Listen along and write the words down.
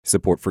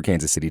Support for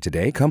Kansas City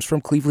Today comes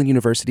from Cleveland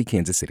University,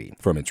 Kansas City.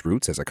 From its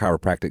roots as a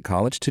chiropractic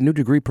college to new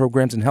degree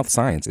programs in health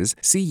sciences,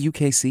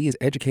 CUKC is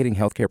educating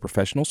healthcare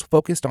professionals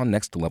focused on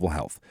next-level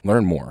health.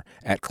 Learn more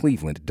at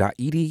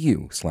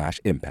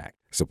cleveland.edu/impact.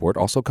 Support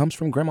also comes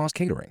from Grandma's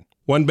Catering.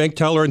 One bank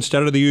teller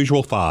instead of the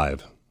usual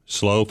 5.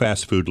 Slow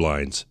fast food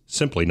lines.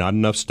 Simply not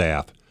enough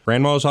staff.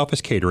 Grandma's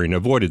Office Catering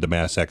avoided the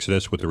mass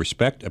exodus with the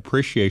respect,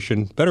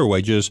 appreciation, better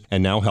wages,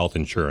 and now health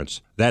insurance.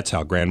 That's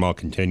how Grandma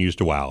continues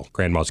to wow.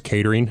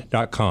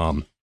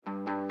 Grandma'sCatering.com.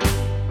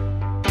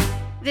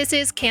 This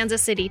is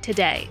Kansas City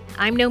Today.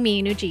 I'm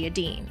Nomin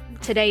Ujiyediin.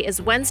 Today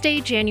is Wednesday,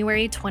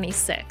 January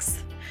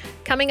 26th.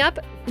 Coming up,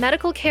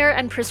 medical care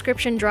and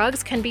prescription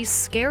drugs can be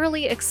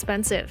scarily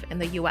expensive in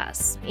the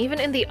U.S., even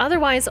in the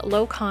otherwise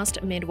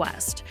low-cost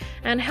Midwest.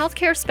 And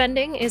healthcare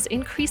spending is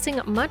increasing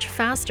much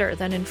faster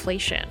than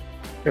inflation.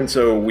 And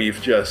so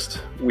we've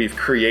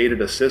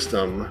created a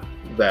system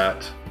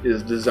that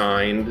is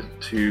designed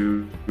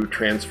to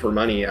transfer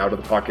money out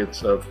of the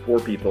pockets of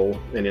poor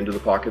people and into the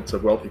pockets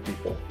of wealthy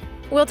people.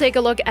 We'll take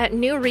a look at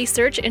new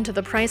research into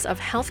the price of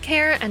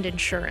healthcare and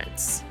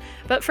insurance.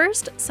 But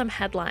first, some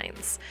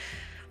headlines.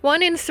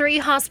 1 in 3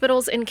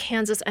 hospitals in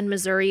Kansas and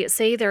Missouri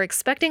say they're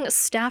expecting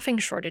staffing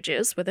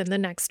shortages within the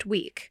next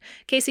week.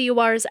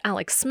 KCUR's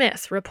Alex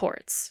Smith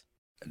reports.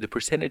 The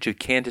percentage of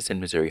Kansas and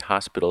Missouri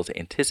hospitals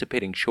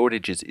anticipating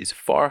shortages is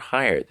far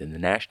higher than the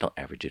national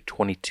average of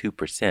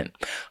 22%.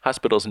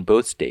 Hospitals in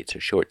both states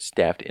are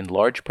short-staffed in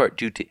large part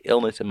due to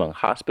illness among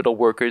hospital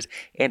workers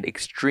and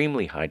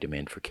extremely high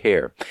demand for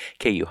care.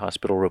 KU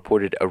Hospital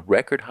reported a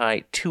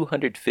record-high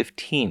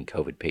 215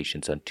 COVID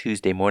patients on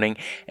Tuesday morning,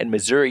 and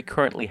Missouri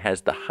currently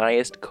has the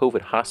highest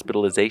COVID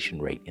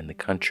hospitalization rate in the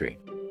country.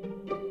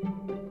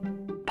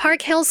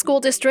 Park Hill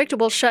School District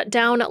will shut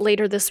down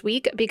later this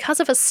week because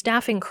of a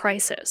staffing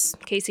crisis.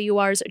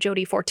 KCUR's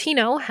Jody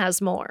Fortino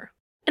has more.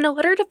 In a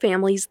letter to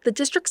families, the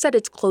district said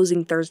it's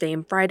closing Thursday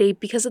and Friday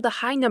because of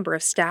the high number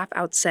of staff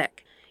out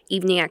sick.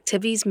 Evening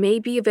activities may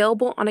be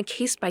available on a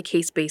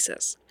case-by-case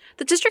basis.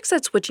 The district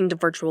said switching to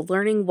virtual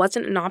learning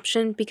wasn't an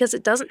option because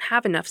it doesn't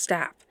have enough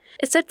staff.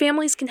 It said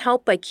families can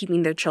help by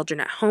keeping their children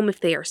at home if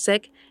they are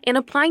sick and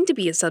applying to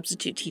be a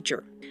substitute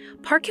teacher.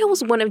 Park Hill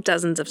was one of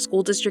dozens of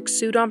school districts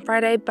sued on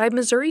Friday by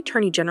Missouri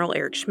Attorney General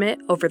Eric Schmidt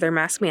over their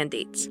mask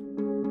mandates.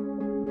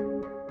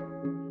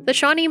 The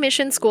Shawnee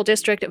Mission School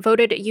District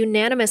voted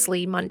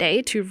unanimously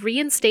Monday to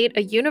reinstate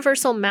a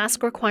universal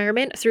mask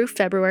requirement through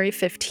February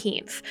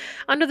 15th.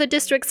 Under the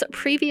district's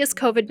previous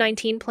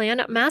COVID-19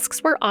 plan,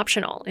 masks were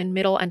optional in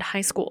middle and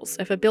high schools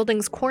if a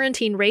building's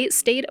quarantine rate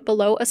stayed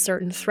below a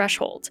certain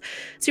threshold.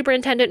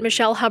 Superintendent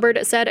Michelle Hubbard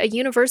said a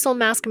universal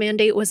mask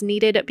mandate was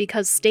needed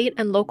because state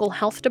and local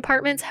health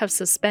departments have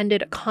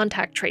suspended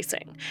contact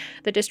tracing.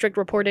 The district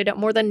reported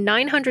more than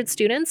 900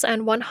 students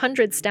and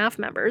 100 staff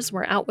members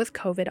were out with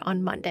COVID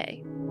on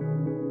Monday.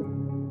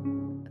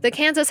 The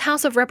Kansas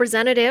House of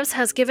Representatives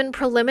has given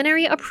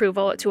preliminary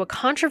approval to a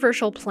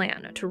controversial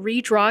plan to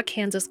redraw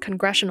Kansas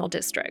congressional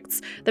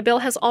districts. The bill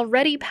has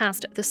already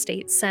passed the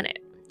state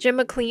Senate. Jim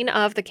McLean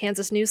of the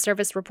Kansas News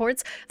Service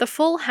reports the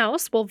full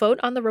House will vote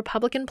on the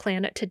Republican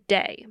plan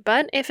today,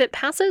 but if it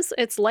passes,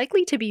 it's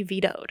likely to be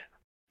vetoed.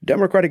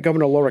 Democratic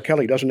Governor Laura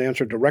Kelly doesn't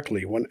answer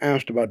directly when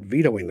asked about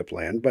vetoing the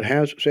plan, but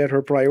has said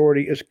her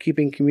priority is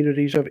keeping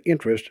communities of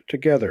interest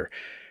together.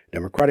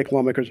 Democratic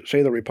lawmakers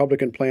say the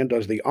Republican plan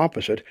does the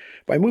opposite.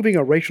 By moving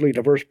a racially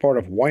diverse part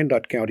of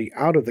Wyandotte County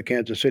out of the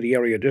Kansas City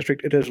area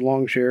district it has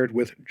long shared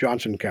with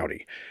Johnson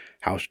County.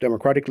 House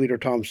Democratic leader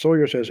Tom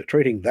Sawyer says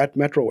trading that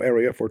metro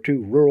area for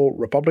 2 rural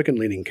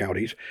Republican-leaning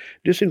counties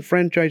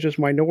disenfranchises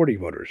minority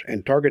voters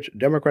and targets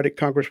Democratic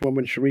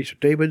Congresswoman Sharice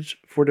Davids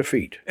for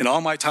defeat. In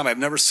all my time, I've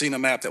never seen a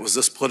map that was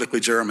this politically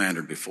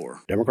gerrymandered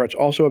before. Democrats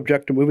also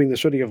object to moving the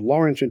city of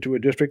Lawrence into a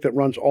district that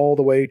runs all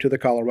the way to the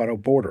Colorado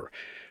border.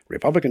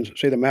 Republicans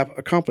say the map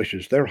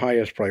accomplishes their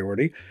highest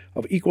priority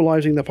of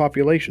equalizing the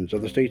populations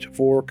of the state's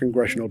 4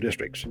 congressional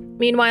districts.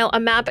 Meanwhile, a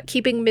map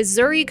keeping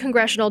Missouri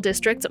congressional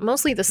districts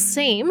mostly the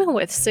same,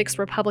 with 6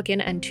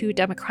 Republican and 2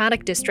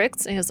 Democratic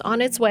districts, is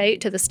on its way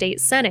to the state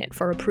Senate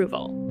for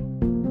approval.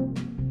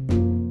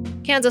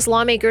 Kansas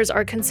lawmakers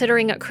are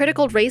considering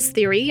critical race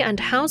theory and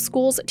how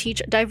schools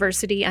teach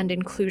diversity and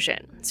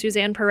inclusion.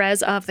 Suzanne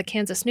Perez of the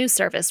Kansas News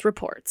Service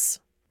reports.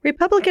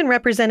 Republican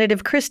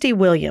Representative Christy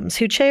Williams,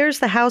 who chairs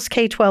the House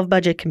K-12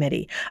 Budget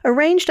Committee,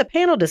 arranged a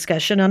panel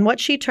discussion on what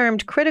she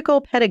termed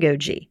critical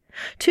pedagogy.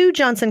 2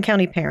 Johnson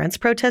County parents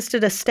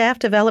protested a staff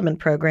development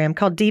program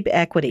called Deep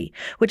Equity,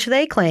 which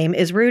they claim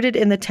is rooted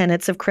in the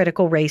tenets of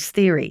critical race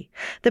theory.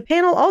 The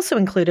panel also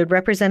included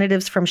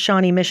representatives from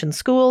Shawnee Mission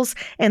Schools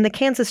and the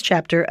Kansas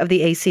chapter of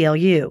the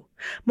ACLU.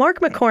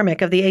 Mark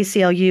McCormick of the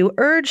ACLU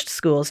urged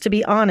schools to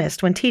be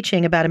honest when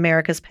teaching about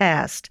America's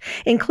past,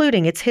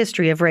 including its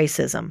history of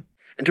racism.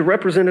 And to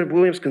Representative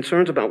Williams'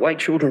 concerns about white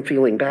children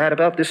feeling bad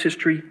about this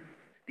history,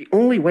 the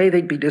only way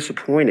they'd be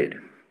disappointed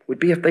would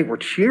be if they were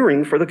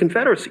cheering for the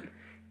Confederacy,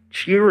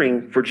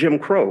 cheering for Jim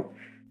Crow.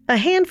 A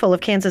handful of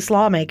Kansas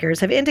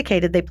lawmakers have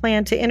indicated they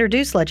plan to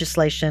introduce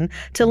legislation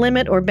to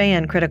limit or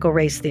ban critical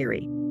race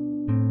theory.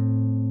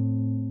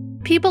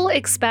 People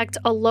expect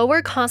a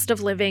lower cost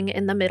of living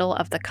in the middle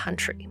of the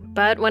country.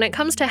 But when it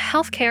comes to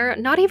healthcare,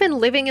 not even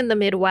living in the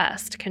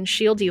Midwest can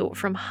shield you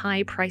from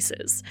high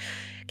prices.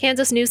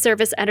 Kansas News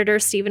Service editor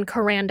Stephen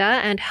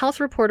Koranda and health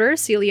reporter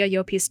Celia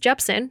Llopis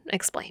Jepsen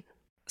explain.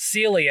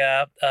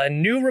 Celia, a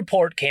new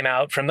report came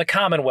out from the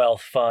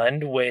Commonwealth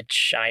Fund,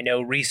 which I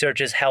know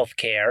researches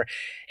healthcare.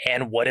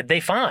 And what did they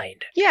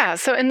find? Yeah,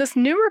 so in this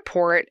new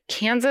report,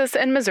 Kansas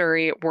and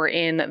Missouri were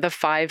in the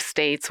 5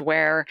 states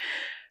where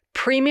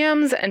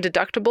premiums and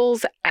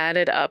deductibles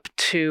added up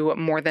to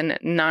more than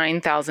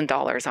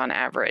 $9,000 on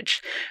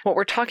average. What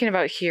we're talking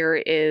about here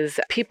is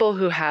people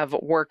who have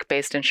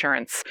work-based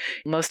insurance.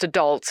 Most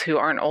adults who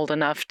aren't old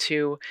enough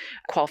to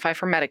qualify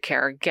for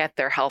Medicare get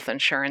their health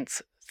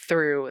insurance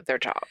through their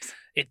jobs.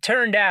 It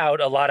turned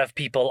out a lot of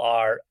people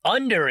are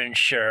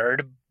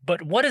underinsured,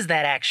 but what does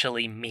that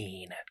actually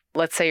mean?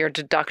 Let's say your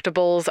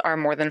deductibles are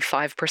more than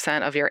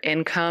 5% of your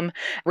income.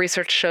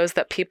 Research shows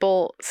that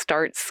people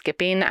start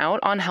skipping out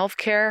on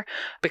healthcare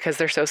because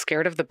they're so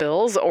scared of the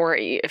bills, or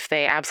if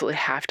they absolutely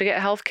have to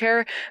get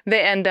healthcare,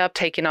 they end up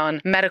taking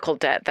on medical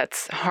debt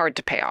that's hard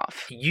to pay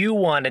off. You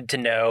wanted to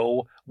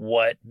know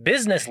what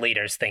business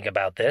leaders think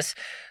about this.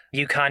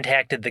 You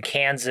contacted the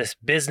Kansas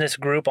Business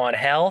Group on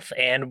Health,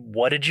 and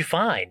what did you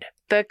find?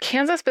 The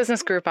Kansas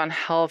Business Group on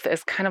Health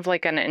is kind of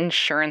like an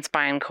insurance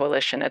buying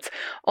coalition. It's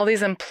all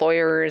these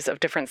employers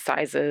of different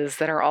sizes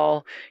that are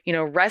all,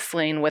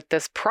 wrestling with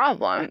this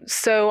problem.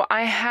 So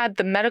I had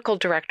the medical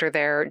director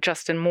there,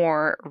 Justin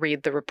Moore,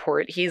 read the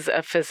report. He's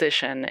a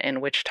physician in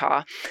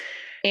Wichita.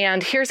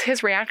 And here's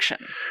his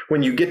reaction.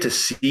 When you get to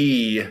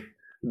see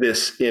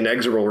this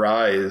inexorable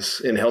rise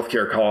in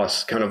healthcare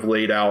costs kind of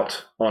laid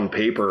out on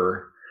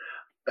paper,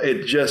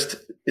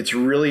 it's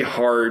really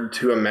hard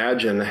to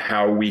imagine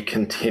how we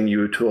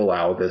continue to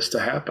allow this to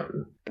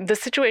happen. The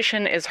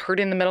situation is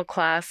hurting the middle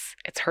class.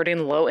 It's hurting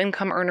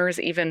low-income earners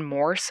even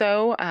more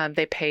so.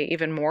 They pay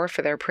even more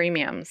for their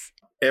premiums.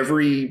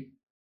 Every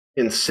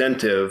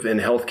incentive in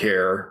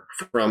healthcare,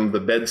 from the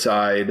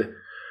bedside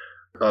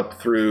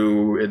up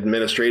through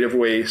administrative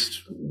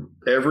waste,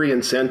 every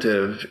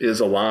incentive is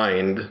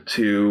aligned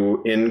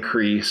to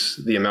increase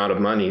the amount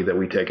of money that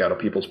we take out of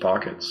people's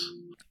pockets.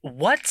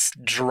 What's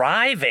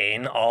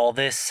driving all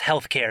this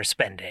healthcare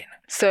spending?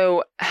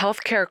 So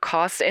Healthcare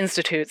Cost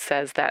Institute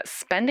says that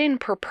spending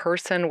per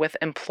person with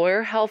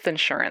employer health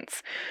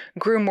insurance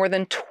grew more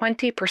than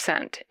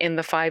 20% in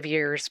the 5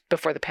 years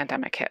before the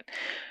pandemic hit.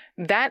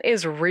 That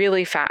is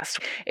really fast.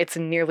 It's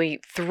nearly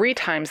 3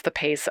 times the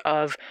pace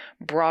of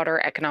broader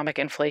economic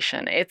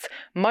inflation. It's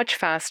much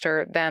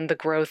faster than the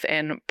growth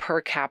in per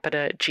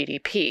capita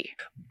GDP.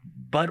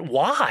 But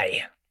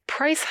why?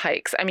 Price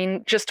hikes.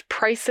 Just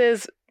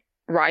prices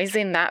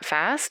rising that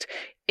fast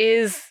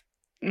is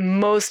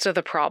most of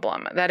the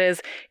problem. That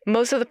is,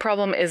 most of the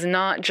problem is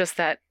not just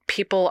that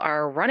people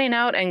are running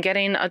out and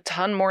getting a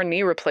ton more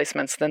knee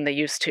replacements than they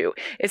used to.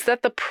 It's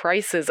that the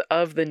prices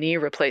of the knee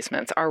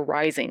replacements are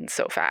rising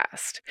so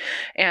fast.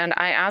 And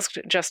I asked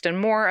Justin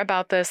Moore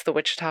about this, the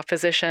Wichita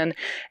physician,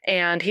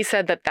 and he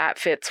said that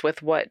fits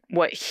with what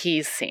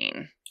he's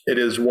seen. It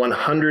is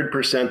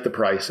 100% the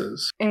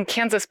prices. And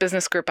Kansas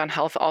Business Group on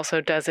Health also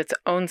does its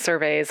own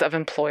surveys of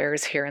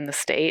employers here in the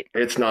state.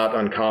 It's not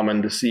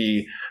uncommon to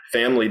see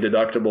family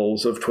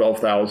deductibles of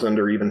 $12,000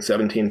 or even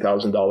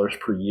 $17,000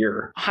 per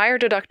year. Higher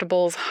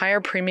deductibles,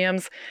 higher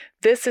premiums.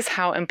 This is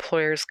how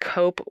employers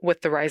cope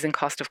with the rising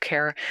cost of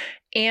care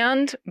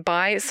and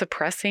by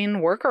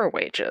suppressing worker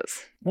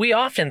wages. We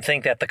often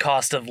think that the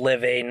cost of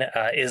living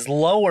is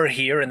lower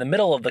here in the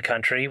middle of the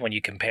country when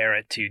you compare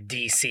it to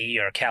D.C.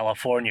 or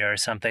California or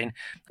something.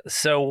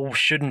 So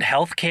shouldn't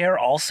healthcare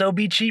also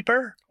be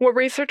cheaper? What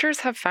researchers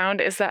have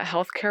found is that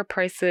healthcare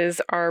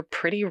prices are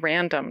pretty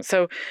random.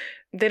 So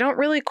they don't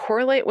really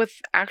correlate with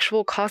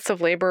actual costs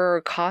of labor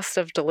or cost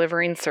of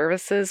delivering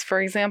services,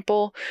 for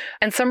example.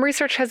 And some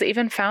research has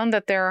even found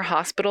that there are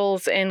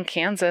hospitals in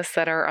Kansas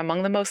that are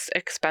among the most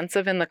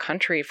expensive in the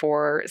country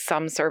for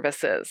some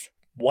services.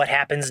 What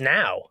happens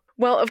now?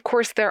 Well, of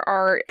course, there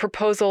are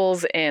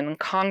proposals in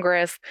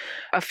Congress.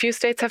 A few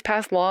states have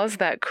passed laws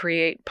that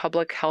create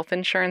public health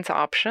insurance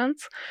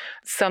options.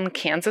 Some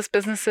Kansas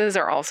businesses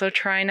are also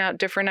trying out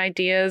different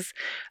ideas.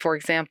 For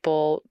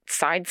example,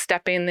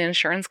 sidestepping the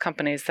insurance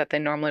companies that they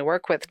normally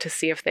work with to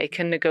see if they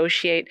can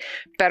negotiate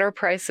better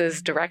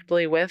prices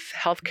directly with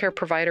healthcare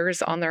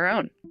providers on their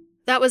own.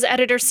 That was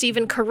editor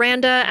Stephen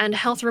Koranda and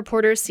health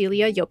reporter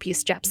Celia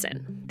Llopis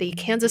Jepsen. The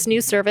Kansas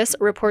News Service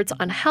reports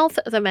on health,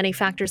 the many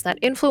factors that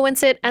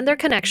influence it, and their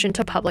connection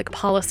to public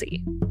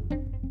policy.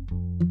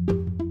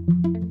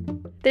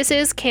 This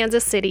is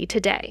Kansas City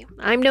Today.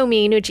 I'm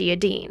Nomin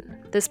Ujiyediin.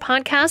 This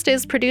podcast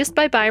is produced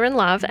by Byron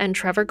Love and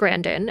Trevor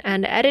Grandin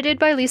and edited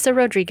by Lisa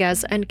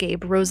Rodriguez and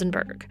Gabe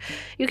Rosenberg.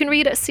 You can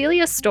read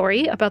Celia's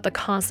story about the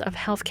cost of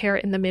healthcare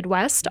in the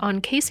Midwest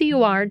on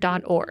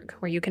kcur.org,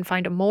 where you can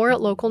find more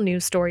local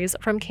news stories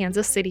from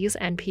Kansas City's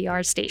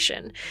NPR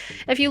station.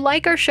 If you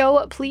like our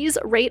show, please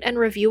rate and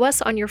review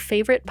us on your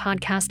favorite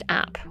podcast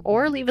app,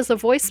 or leave us a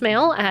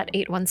voicemail at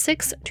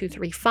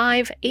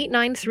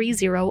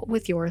 816-235-8930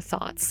 with your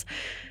thoughts.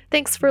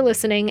 Thanks for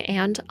listening,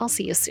 and I'll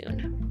see you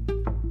soon.